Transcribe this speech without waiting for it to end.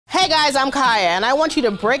Hey guys, I'm Kaya, and I want you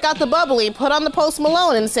to break out the bubbly, put on the Post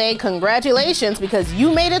Malone, and say congratulations because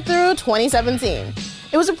you made it through 2017.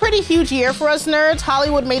 It was a pretty huge year for us nerds.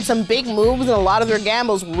 Hollywood made some big moves and a lot of their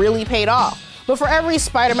gambles really paid off. But for every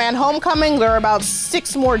Spider-Man Homecoming, there are about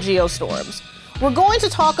 6 more Geostorms. We're going to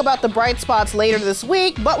talk about the bright spots later this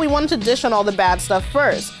week, but we wanted to dish on all the bad stuff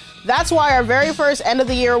first. That's why our very first end of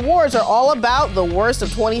the year awards are all about the worst of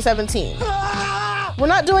 2017. We're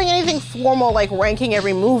not doing anything formal like ranking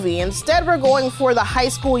every movie. Instead, we're going for the high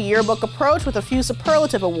school yearbook approach with a few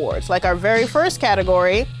superlative awards, like our very first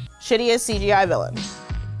category, shittiest CGI villain.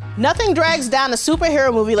 Nothing drags down a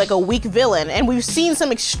superhero movie like a weak villain, and we've seen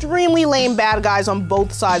some extremely lame bad guys on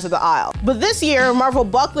both sides of the aisle. But this year, Marvel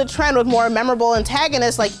bucked the trend with more memorable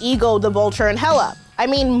antagonists like Ego, the Vulture, and Hela. I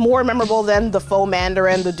mean, more memorable than the faux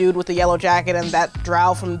Mandarin, the dude with the yellow jacket, and that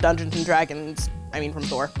drow from Dungeons and Dragons. I mean, from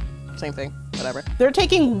Thor. Same thing, whatever. They're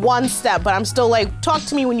taking one step, but I'm still like, talk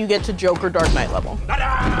to me when you get to Joker Dark Knight level.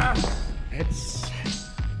 It's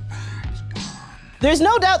gone. There's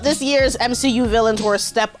no doubt this year's MCU villains were a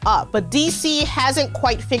step up, but DC hasn't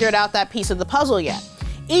quite figured out that piece of the puzzle yet.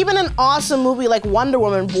 Even an awesome movie like Wonder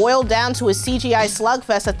Woman boiled down to a CGI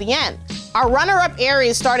slugfest at the end. Our runner-up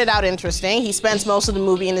Ares started out interesting. He spends most of the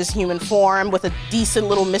movie in his human form with a decent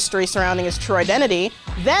little mystery surrounding his true identity.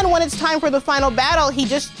 Then when it's time for the final battle, he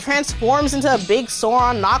just transforms into a big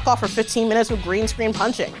Sauron knockoff for 15 minutes with green screen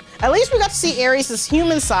punching. At least we got to see Ares'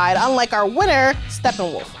 human side, unlike our winner,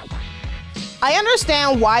 Steppenwolf. I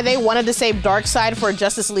understand why they wanted to save Darkseid for a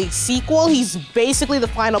Justice League sequel. He's basically the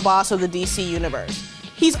final boss of the DC universe.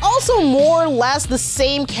 He's also more or less the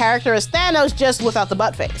same character as Thanos, just without the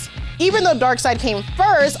butt face. Even though Darkseid came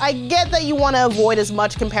first, I get that you want to avoid as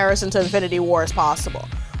much comparison to Infinity War as possible.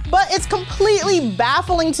 But it's completely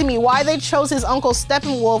baffling to me why they chose his uncle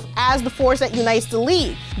Steppenwolf as the force that unites the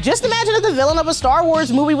League. Just imagine if the villain of a Star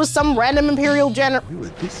Wars movie was some random Imperial general. We were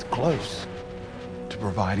this close to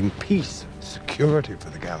providing peace and security for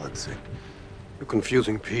the galaxy. You're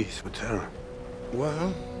confusing peace with terror.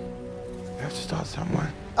 Well, we have to start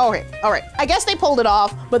somewhere. Okay, alright. I guess they pulled it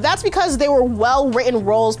off, but that's because they were well-written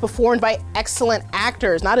roles performed by excellent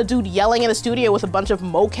actors, not a dude yelling in a studio with a bunch of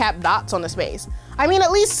mocap dots on his face. I mean, at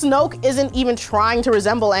least Snoke isn't even trying to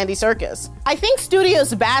resemble Andy Serkis. I think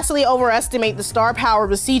studios vastly overestimate the star power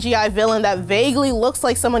of a CGI villain that vaguely looks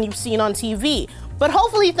like someone you've seen on TV. But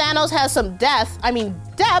hopefully Thanos has some depth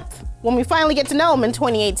when we finally get to know him in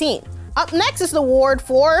 2018. Up next is the award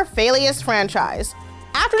for failiest franchise.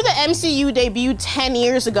 After the MCU debuted 10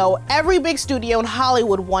 years ago, every big studio in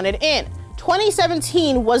Hollywood wanted in.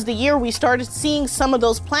 2017 was the year we started seeing some of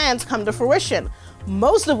those plans come to fruition,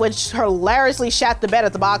 most of which hilariously shat the bed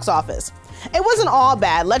at the box office. It wasn't all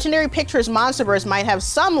bad. Legendary Pictures' Monsterverse might have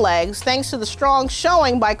some legs thanks to the strong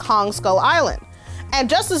showing by Kong Skull Island. And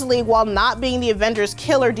Justice League, while not being the Avengers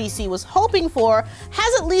killer DC was hoping for,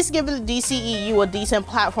 has at least given the DCEU a decent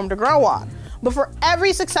platform to grow on. But for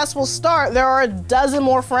every successful start, there are a dozen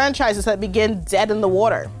more franchises that begin dead in the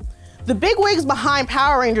water. The bigwigs behind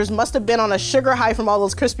Power Rangers must have been on a sugar high from all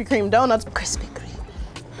those Krispy Kreme donuts. Krispy Kreme.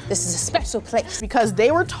 This is a special place. Because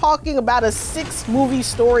they were talking about a 6-movie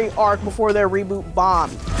story arc before their reboot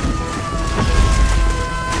bombed.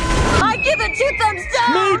 I give it 2 thumbs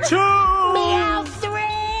down! Me too! Meow 3!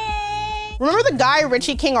 Remember the Guy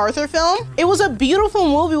Ritchie King Arthur film? It was a beautiful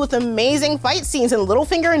movie with amazing fight scenes and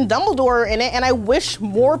Littlefinger and Dumbledore in it, and I wish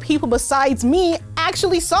more people besides me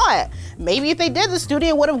actually saw it. Maybe if they did, the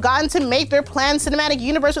studio would have gotten to make their planned cinematic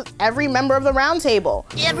universe with every member of the Round Table.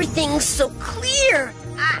 Everything's so clear.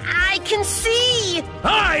 I can see.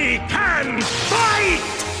 I can fight!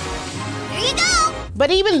 Here you go. But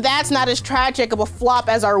even that's not as tragic of a flop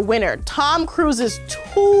as our winner, Tom Cruise's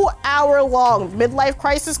 2-hour-long midlife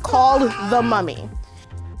crisis called The Mummy.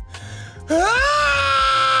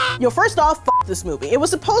 Yo, first off, f this movie. It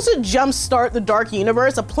was supposed to jumpstart the Dark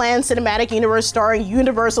Universe, a planned cinematic universe starring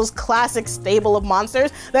Universal's classic stable of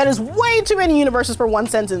monsters that is way too many universes for one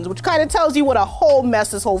sentence, which kind of tells you what a whole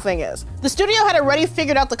mess this whole thing is. The studio had already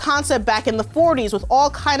figured out the concept back in the 40s with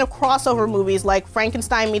all kind of crossover movies like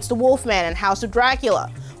Frankenstein Meets the Wolfman and House of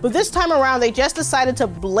Dracula. But this time around, they just decided to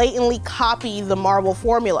blatantly copy the Marvel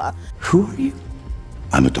formula. Who are you?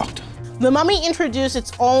 I'm a doctor. The Mummy introduced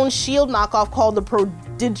its own S.H.I.E.L.D. knockoff called the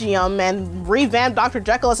Prodigium and revamped Dr.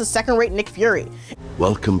 Jekyll as a second-rate Nick Fury.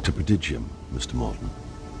 Welcome to Prodigium, Mr. Morton.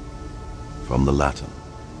 From the Latin,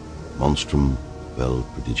 monstrum vel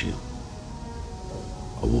prodigium,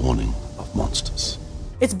 a warning of monsters.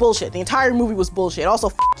 It's bullshit. The entire movie was bullshit. Also,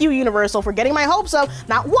 f you, Universal, for getting my hopes up,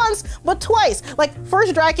 not once, but twice. Like,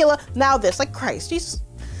 first Dracula, now this. Like, Christ, Jesus.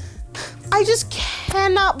 I just can't.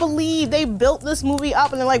 cannot believe they built this movie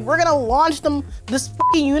up and they're like, we're gonna launch this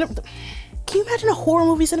fucking universe. Can you imagine a horror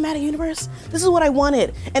movie cinematic universe? This is what I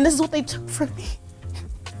wanted, and this is what they took from me.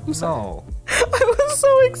 I'm sorry. No. I was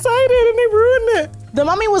so excited and they ruined it. The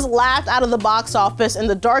Mummy was laughed out of the box office and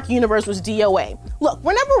the Dark Universe was DOA. Look,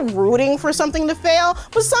 we're never rooting for something to fail,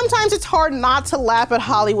 but sometimes it's hard not to laugh at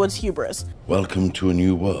Hollywood's hubris. Welcome to a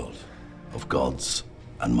new world of gods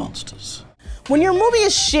and monsters. When your movie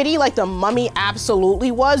is shitty like The Mummy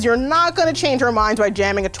absolutely was, you're not gonna change our minds by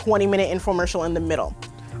jamming a 20-minute infomercial in the middle.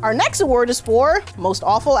 Our next award is for Most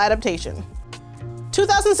Awful Adaptation.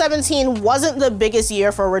 2017 wasn't the biggest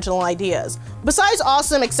year for original ideas. Besides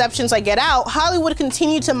awesome exceptions like Get Out, Hollywood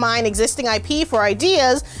continued to mine existing IP for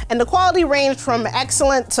ideas, and the quality ranged from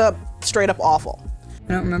excellent to straight up awful.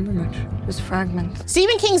 I don't remember much. Just fragments.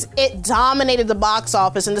 Stephen King's It dominated the box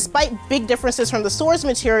office, and despite big differences from the source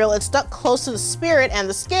material, it stuck close to the spirit and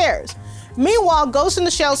the scares. Meanwhile, Ghost in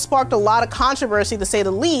the Shell sparked a lot of controversy, to say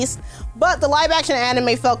the least, but the live-action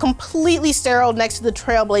anime felt completely sterile next to the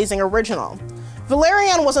trailblazing original.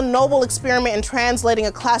 Valerian was a noble experiment in translating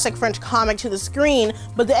a classic French comic to the screen,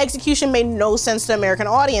 but the execution made no sense to American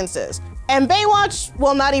audiences. And Baywatch,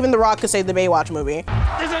 well, not even The Rock could save the Baywatch movie.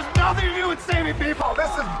 This has nothing to do with saving people. This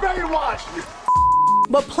is Baywatch.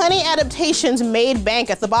 But plenty adaptations made bank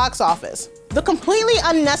at the box office. The completely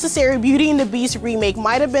unnecessary Beauty and the Beast remake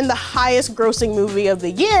might have been the highest grossing movie of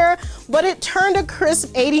the year, but it turned a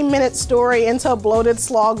crisp 80-minute story into a bloated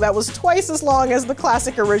slog that was twice as long as the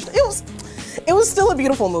classic original. It was still a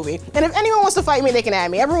beautiful movie. And if anyone wants to fight me, they can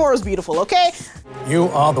add me. Everyone was beautiful, okay? You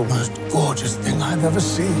are the most gorgeous thing I've ever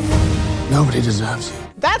seen. Nobody deserves you.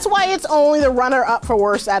 That's why it's only the runner-up for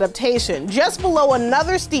worst adaptation, just below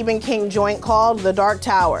another Stephen King joint called The Dark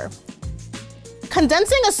Tower.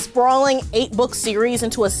 Condensing a sprawling 8-book series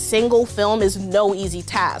into a single film is no easy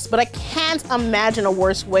task, but I can't imagine a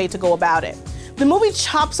worse way to go about it. The movie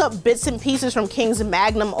chops up bits and pieces from King's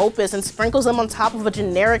magnum opus and sprinkles them on top of a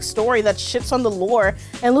generic story that shits on the lore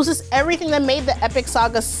and loses everything that made the epic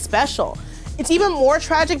saga special. It's even more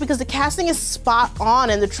tragic because the casting is spot on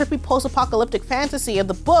and the trippy post-apocalyptic fantasy of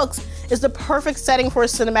the books is the perfect setting for a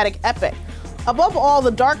cinematic epic. Above all,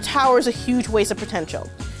 The Dark Tower is a huge waste of potential.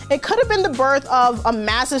 It could have been the birth of a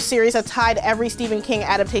massive series that tied every Stephen King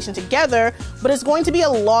adaptation together, but it's going to be a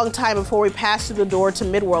long time before we pass through the door to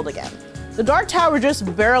Midworld again. The Dark Tower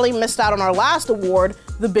just barely missed out on our last award,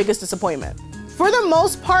 the biggest disappointment. For the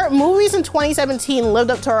most part, movies in 2017 lived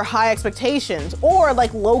up to our high expectations, or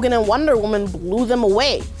like Logan and Wonder Woman blew them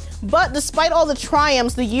away. But despite all the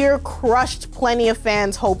triumphs, the year crushed plenty of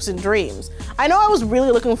fans' hopes and dreams. I know I was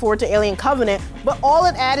really looking forward to Alien Covenant, but all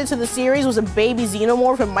it added to the series was a baby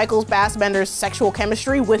xenomorph and Michael Fassbender's sexual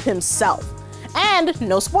chemistry with himself. And,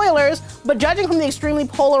 no spoilers, but judging from the extremely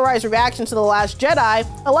polarized reaction to The Last Jedi,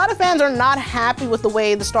 a lot of fans are not happy with the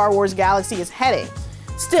way the Star Wars galaxy is heading.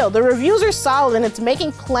 Still, the reviews are solid and it's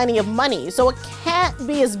making plenty of money, so it can't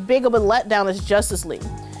be as big of a letdown as Justice League.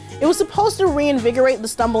 It was supposed to reinvigorate the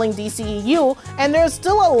stumbling DCEU, and there's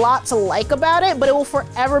still a lot to like about it, but it will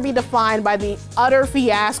forever be defined by the utter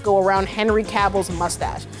fiasco around Henry Cavill's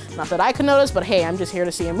mustache. Not that I could notice, but hey, I'm just here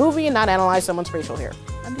to see a movie and not analyze someone's facial hair.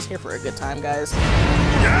 I'm just here for a good time, guys.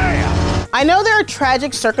 Yeah! I know there are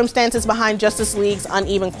tragic circumstances behind Justice League's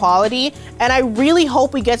uneven quality, and I really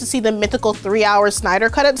hope we get to see the mythical 3-hour Snyder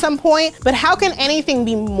Cut at some point, but how can anything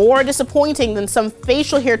be more disappointing than some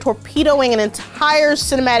facial hair torpedoing an entire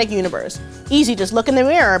cinematic universe? Easy, just look in the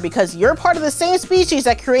mirror, because you're part of the same species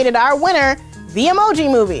that created our winner, the Emoji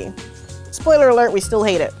Movie. Spoiler alert, we still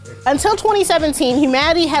hate it. Until 2017,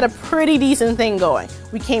 humanity had a pretty decent thing going.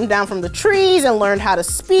 We came down from the trees and learned how to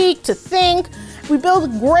speak, to think. We built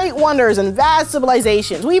great wonders and vast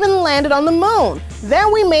civilizations. We even landed on the moon.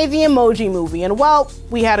 Then we made the Emoji Movie, and well,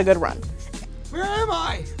 we had a good run. Where am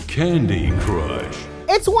I? Candy Crush.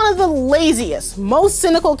 It's one of the laziest, most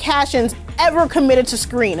cynical cash-ins ever committed to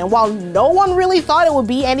screen, and while no one really thought it would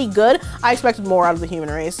be any good, I expected more out of the human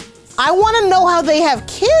race. I want to know how they have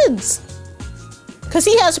kids. Cause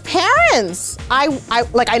he has parents. I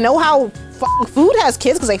know how food has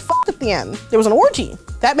kids because they fucked at the end. There was an orgy.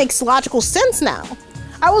 That makes logical sense now.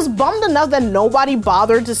 I was bummed enough that nobody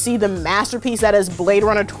bothered to see the masterpiece that is Blade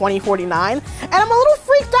Runner 2049, and I'm a little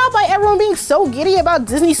freaked out by everyone being so giddy about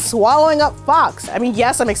Disney swallowing up Fox. I mean,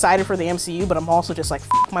 yes, I'm excited for the MCU, but I'm also just like,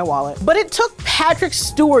 fuck my wallet. But it took Patrick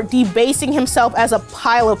Stewart debasing himself as a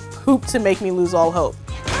pile of poop to make me lose all hope.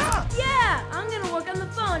 Yeah, I'm gonna work on the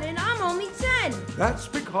phone and I'm only 10. That's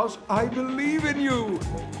because I believe in you.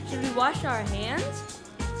 Should we wash our hands?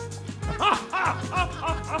 No.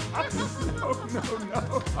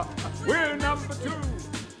 We're number 2.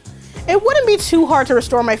 It wouldn't be too hard to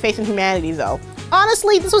restore my faith in humanity though.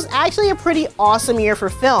 Honestly, this was actually a pretty awesome year for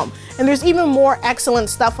film, and there's even more excellent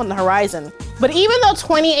stuff on the horizon. But even though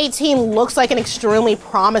 2018 looks like an extremely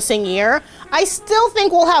promising year, I still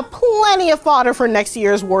think we'll have plenty of fodder for next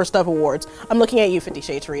year's Worst Of Awards. I'm looking at you, 50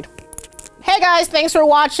 Shades Reed. Hey guys, thanks for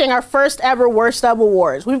watching our first ever Worst Of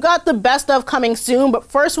Awards. We've got the best of coming soon, but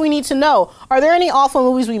first we need to know, are there any awful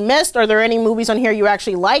movies we missed? Are there any movies on here you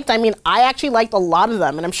actually liked? I mean, I actually liked a lot of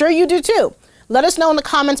them, and I'm sure you do too. Let us know in the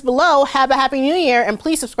comments below. Have a happy new year, and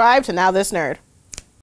please subscribe to Now This Nerd.